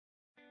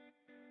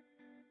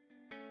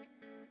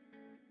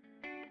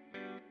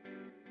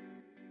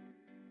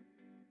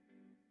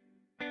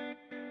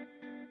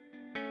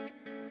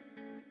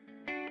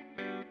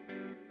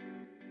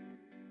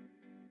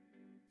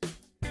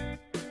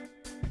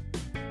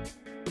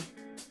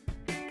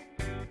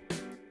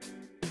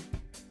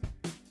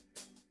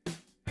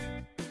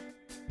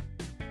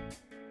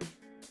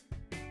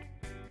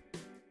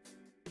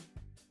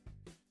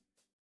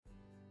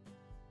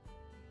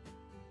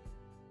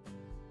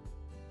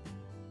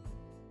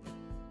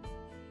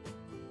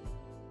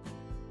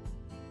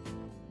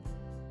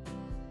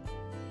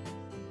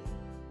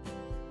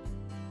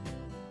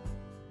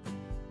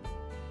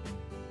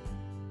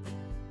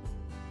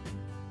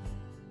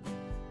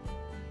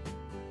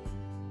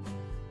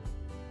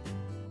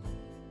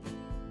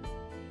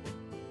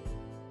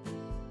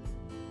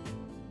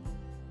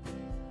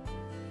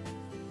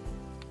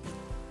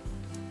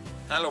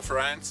Hello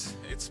friends,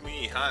 it's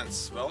me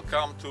Hans.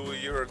 Welcome to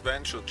your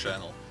adventure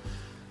channel.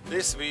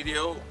 This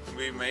video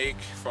we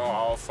make for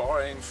our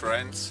foreign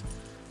friends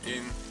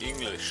in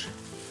English.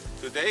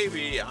 Today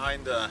we are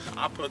in the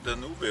upper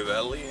Danube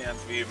Valley and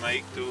we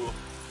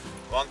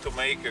want to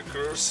make a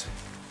cruise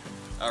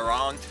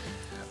around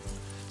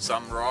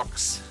some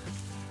rocks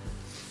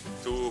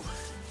to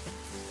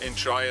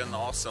enjoy an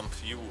awesome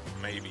view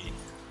maybe.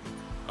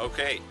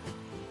 Okay,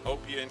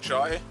 hope you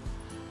enjoy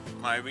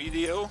my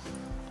video.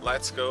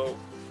 Let's go.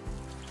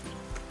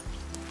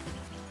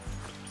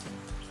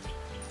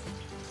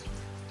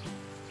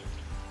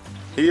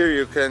 Here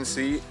you can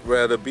see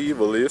where the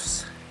beaver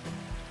lives.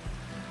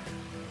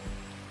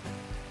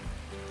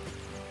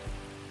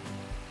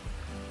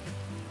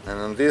 And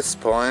on this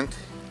point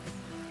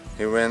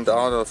he went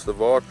out of the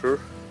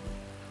water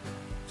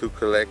to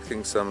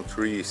collecting some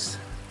trees.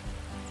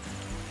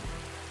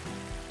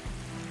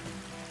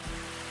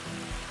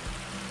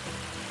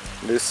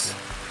 This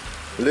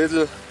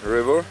little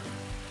river,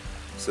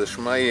 the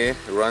Schmaie,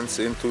 runs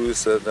into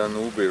the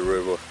Danube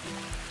River.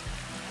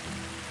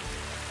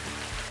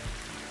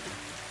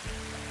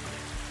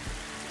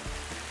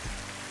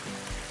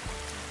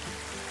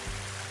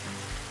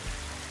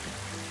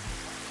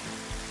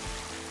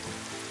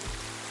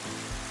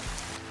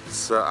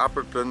 The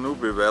upper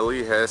Danube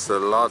Valley has a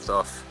lot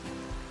of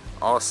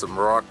awesome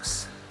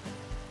rocks.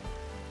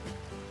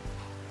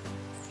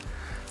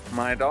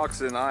 My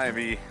dogs and I,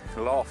 we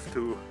love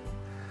to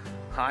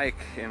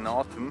hike in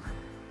autumn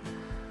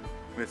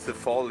with the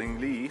falling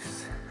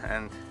leaves,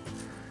 and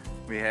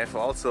we have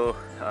also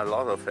a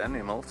lot of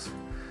animals.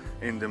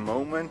 In the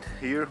moment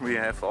here we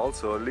have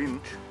also a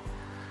lynx,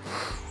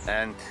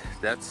 and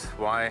that's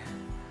why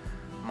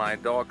my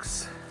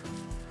dogs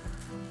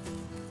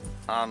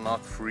are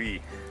not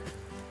free.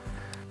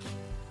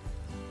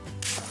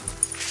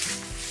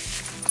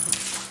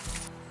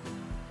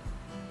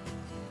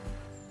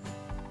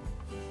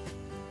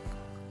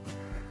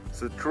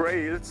 The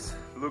trails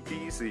look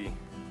easy,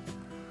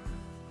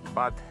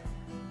 but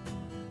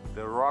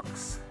the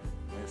rocks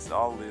with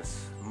all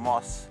this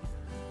moss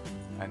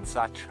and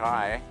such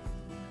high,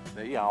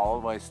 they are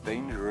always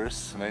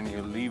dangerous when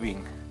you're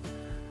leaving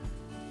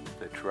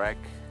the track.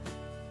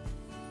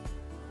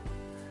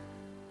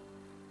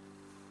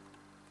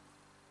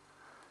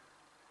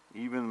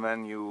 Even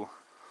when you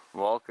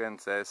walk and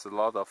there's a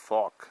lot of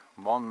fog.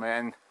 One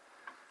man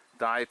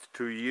died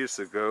 2 years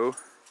ago.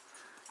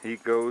 He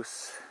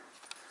goes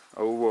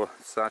over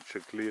such a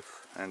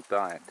cliff and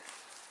died.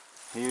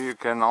 Here you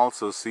can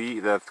also see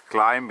that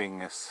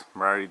climbing is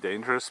very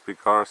dangerous,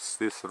 because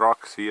these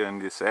rocks here in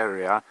this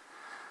area,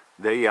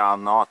 they are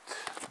not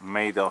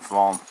made of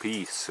one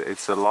piece.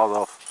 It's a lot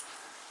of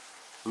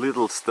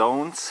little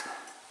stones,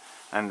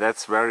 and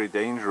that's very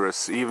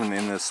dangerous even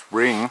in the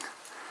spring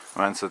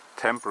when the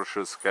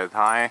temperatures get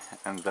high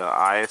and the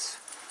ice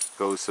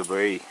goes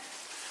away.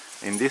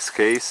 In this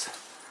case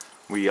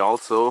we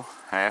also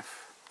have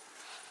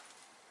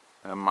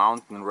a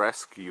mountain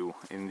rescue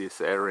in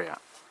this area.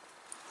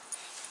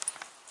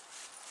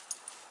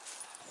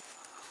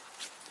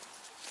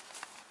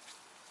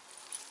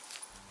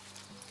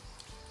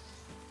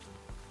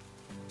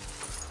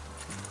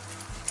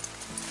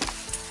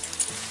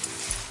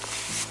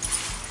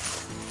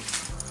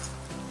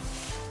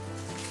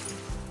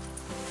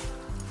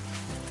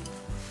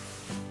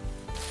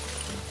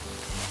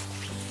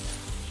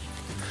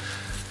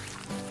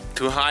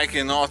 To hike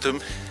in autumn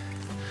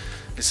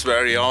is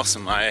very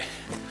awesome. I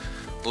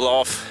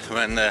love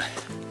when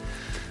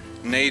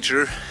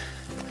nature,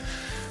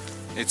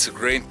 it's a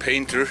great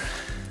painter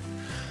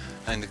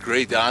and a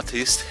great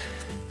artist,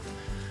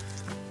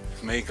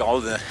 make all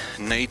the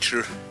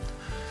nature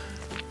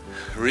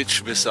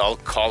rich with all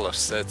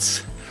colors.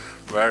 That's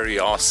very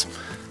awesome.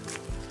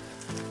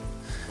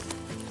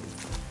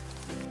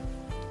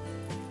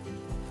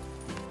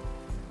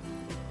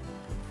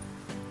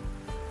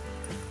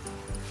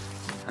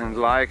 And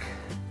like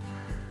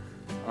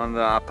on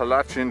the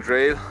Appalachian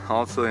Trail,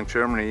 also in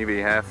Germany, we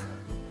have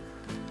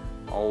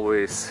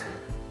always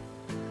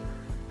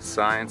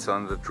signs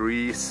on the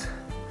trees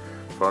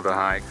for the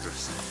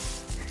hikers.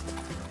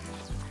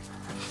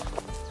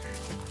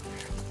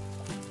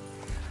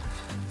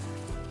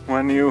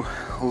 When you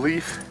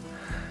leave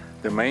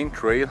the main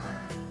trail,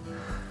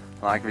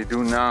 like we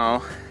do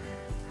now,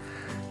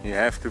 you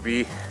have to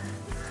be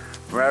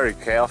very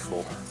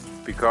careful,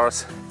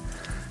 because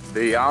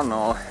there are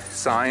no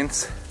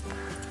signs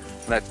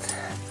that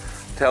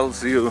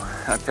tells you,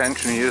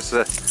 attention, here's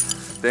a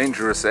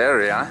dangerous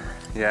area.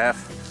 You have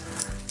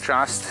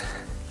just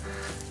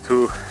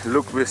to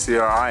look with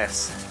your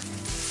eyes.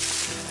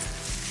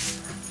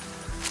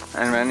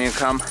 And when you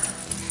come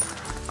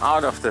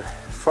out of the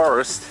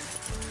forest,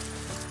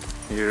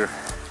 you're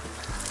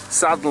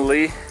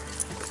suddenly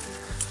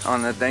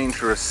on a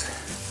dangerous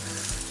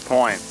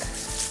point.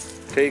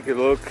 Take a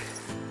look.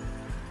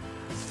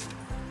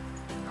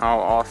 How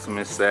awesome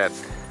is that?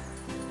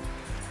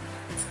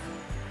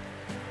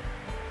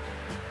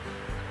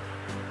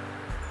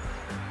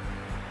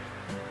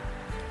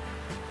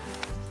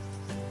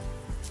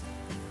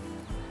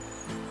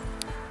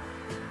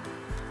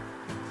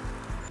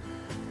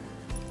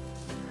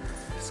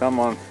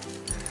 someone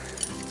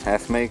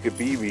has made a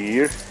baby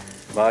here,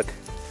 but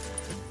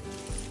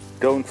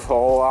don't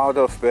fall out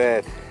of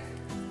bed.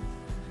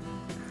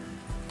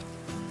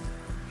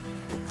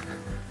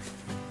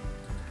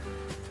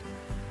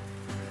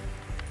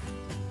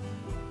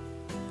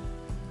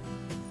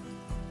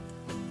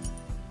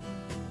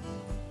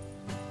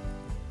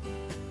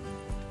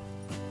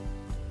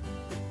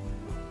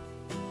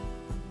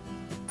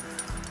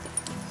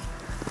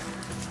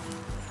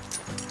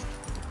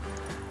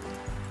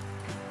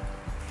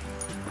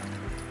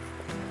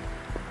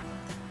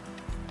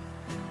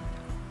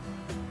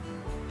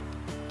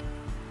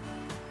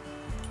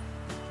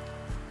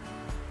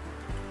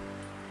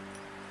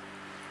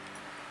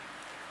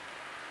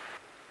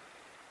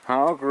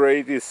 How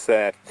great is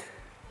that?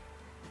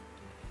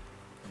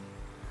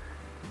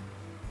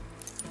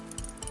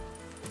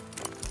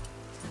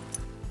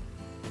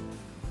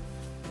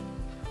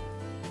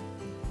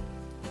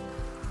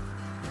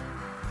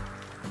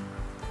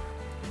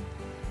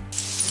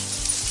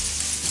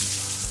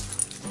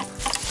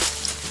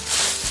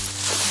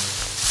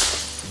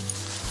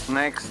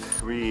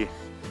 Next we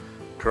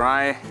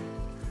try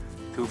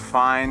to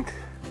find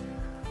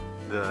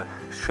the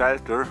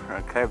shelter,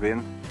 a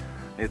cabin.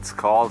 It's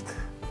called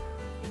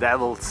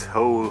Devil's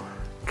Hole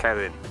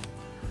Cabin.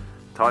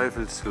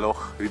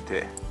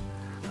 Teufelslochhütte.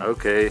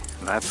 Okay,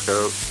 let's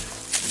go.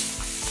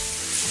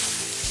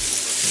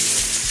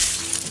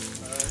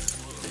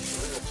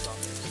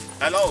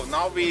 Hello,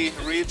 now we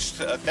reached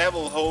a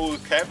Devil Hole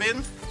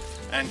Cabin,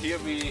 and here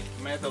we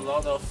met a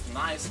lot of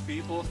nice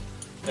people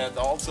that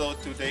also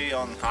today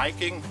on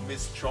hiking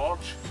with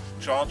George.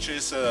 George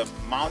is a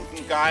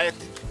mountain guide.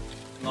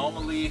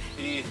 Normally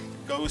he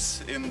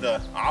goes in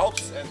the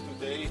Alps, and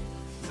today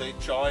they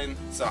join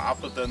the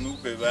Upper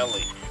Danube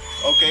Valley.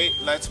 Okay,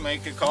 let's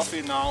make a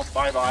coffee now.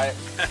 Bye bye.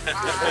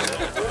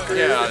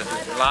 Yeah,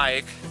 I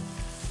like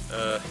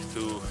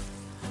to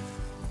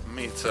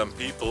meet some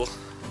people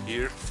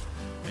here.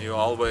 You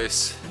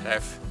always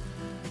have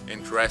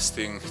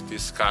interesting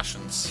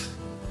discussions,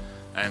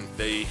 and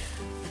they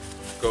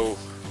go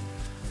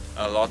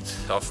a lot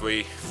of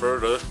way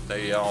further.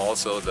 They are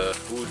also the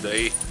whole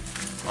day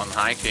on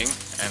hiking,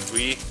 and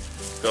we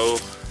go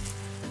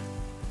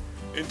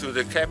into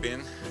the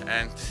cabin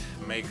and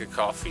make a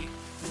coffee.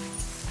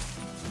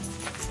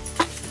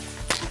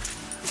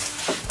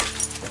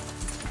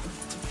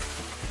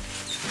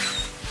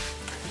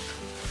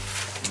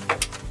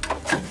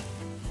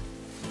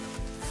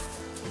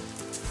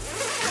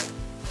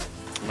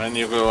 When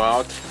you go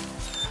out,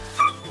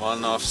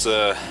 one of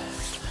the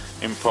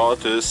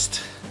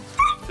important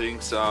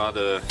things are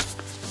the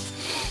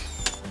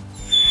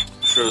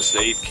first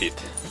aid kit.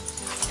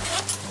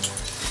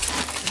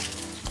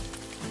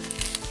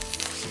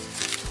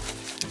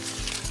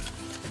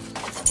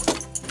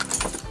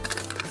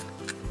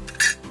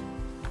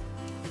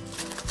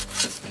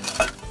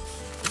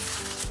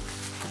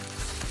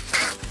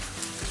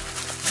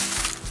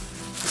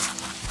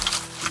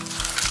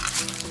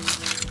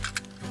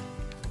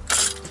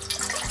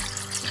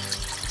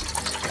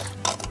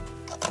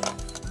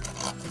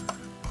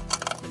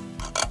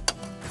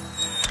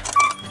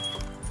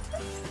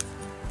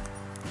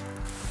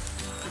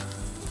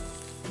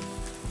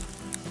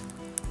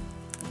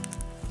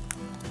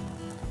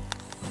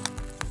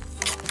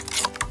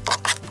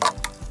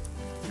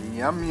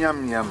 Yum,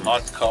 yum, yum.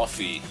 Hot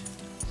coffee.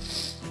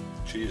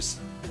 Cheers.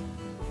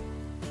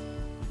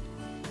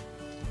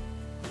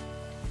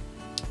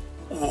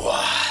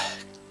 Wow.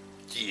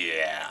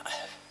 Yeah.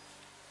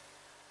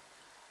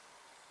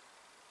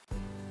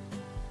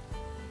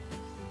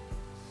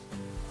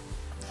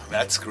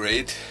 That's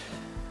great.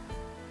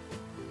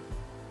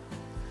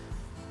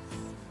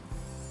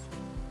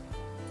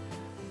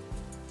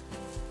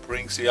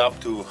 Brings you up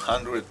to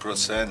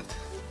 100%.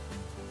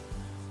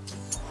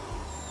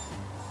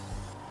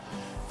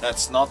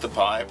 That's not the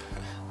pipe.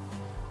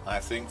 I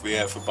think we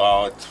have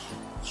about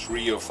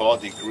 3 or 4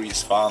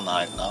 degrees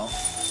Fahrenheit now.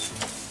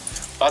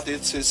 But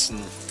it's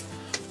an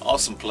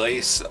awesome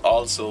place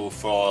also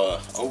for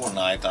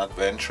overnight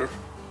adventure,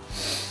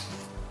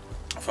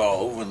 for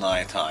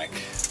overnight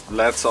hike.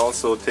 Let's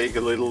also take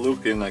a little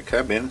look in the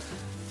cabin.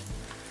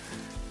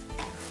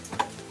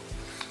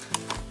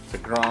 The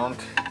ground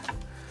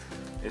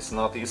is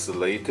not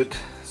isolated,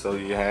 so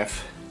you have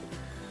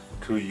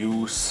to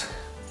use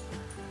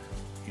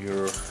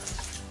your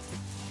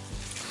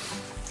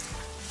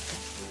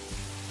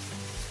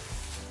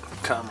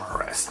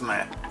camera rest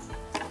mat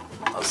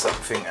or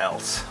something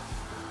else,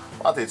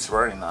 but it's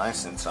very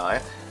nice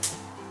inside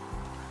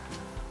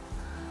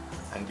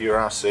and you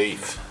are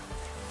safe.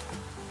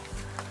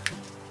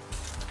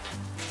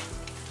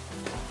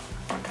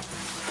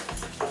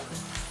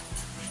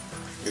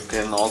 You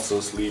can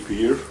also sleep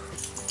here.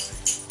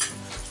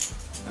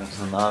 There's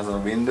another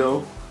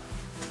window.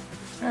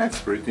 It's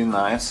pretty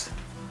nice.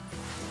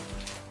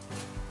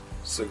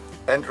 The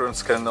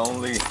entrance can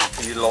only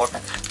be locked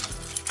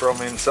from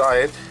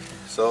inside,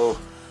 so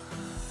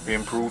we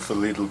improve a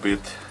little bit.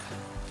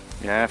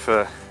 You have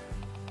a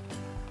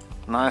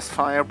nice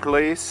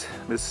fireplace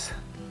with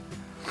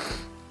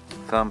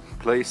some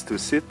place to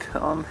sit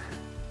on,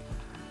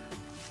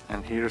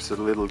 and here's a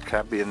little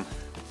cabin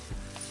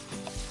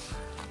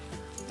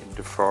in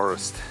the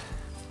forest.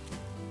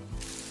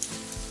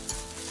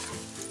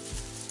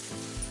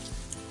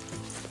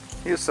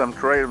 Here's some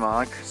trail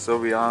mark, so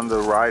we are on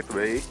the right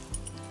way.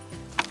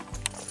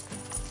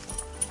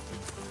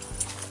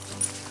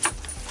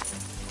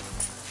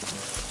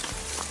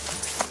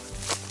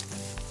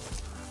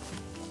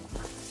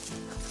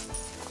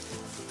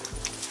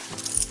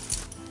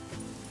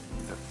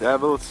 The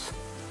Devil's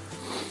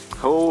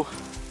Hole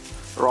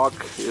rock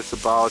is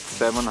about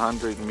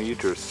 700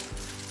 meters.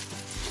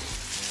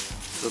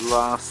 The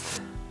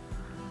last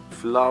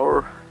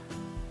flower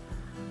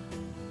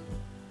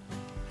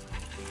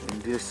in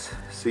this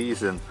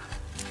season.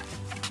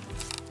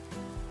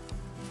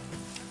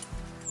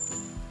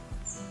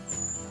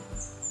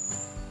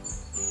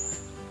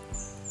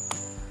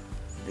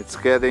 It's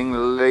getting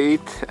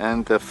late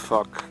and the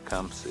fog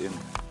comes in.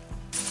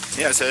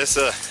 Yes, there's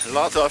a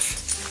lot of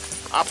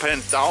up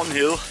and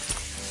downhill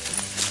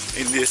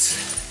in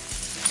this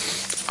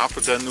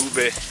Upper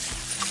Danube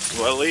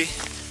valley,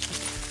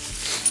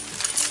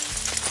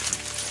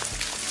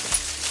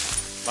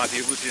 but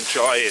you would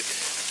enjoy it.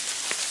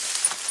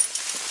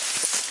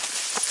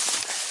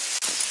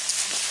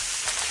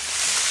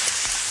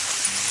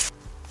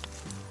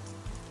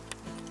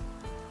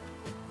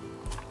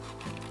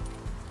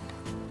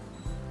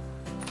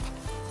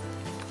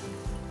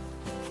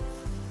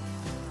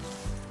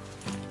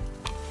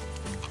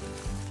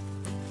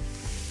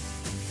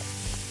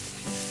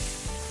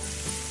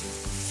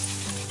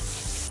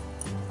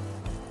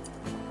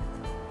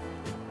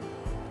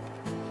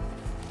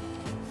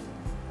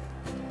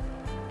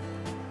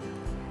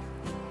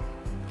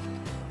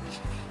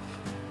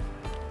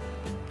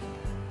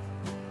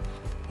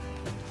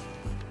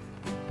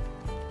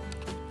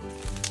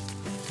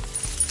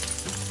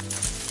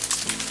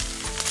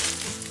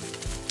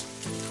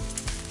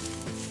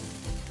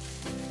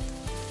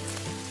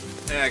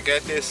 I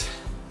get this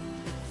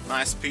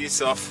nice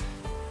piece of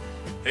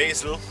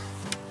hazel,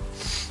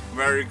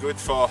 very good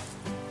for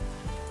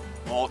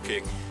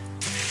walking.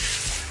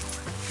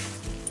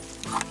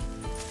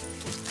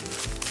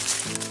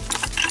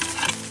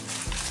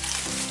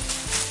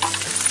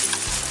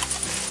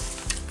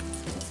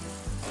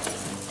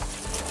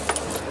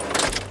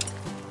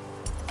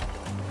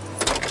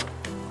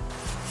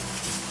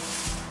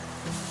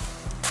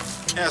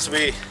 As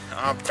we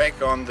are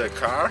back on the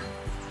car,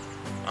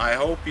 I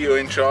hope you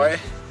enjoy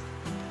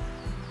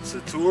the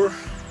tour,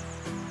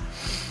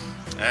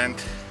 and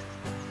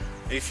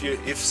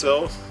if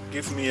so,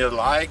 give me a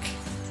like.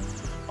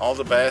 All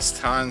the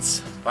best,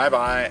 Hans. Bye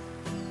bye.